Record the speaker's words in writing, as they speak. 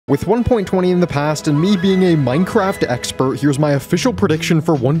With 1.20 in the past and me being a Minecraft expert, here's my official prediction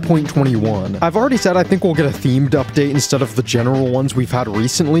for 1.21. I've already said I think we'll get a themed update instead of the general ones we've had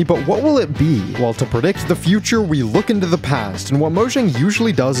recently, but what will it be? Well, to predict the future, we look into the past, and what Mojang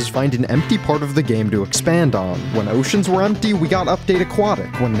usually does is find an empty part of the game to expand on. When oceans were empty, we got Update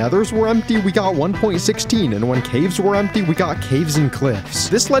Aquatic. When nethers were empty, we got 1.16, and when caves were empty, we got Caves and Cliffs.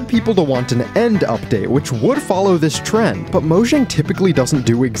 This led people to want an end update, which would follow this trend, but Mojang typically doesn't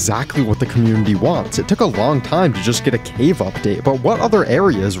do exactly what the community wants. It took a long time to just get a cave update, but what other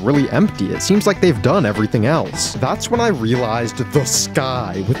area is really empty? It seems like they've done everything else. That's when I realized the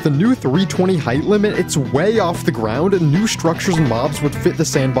sky. With the new 320 height limit, it's way off the ground and new structures and mobs would fit the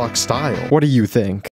sandbox style. What do you think?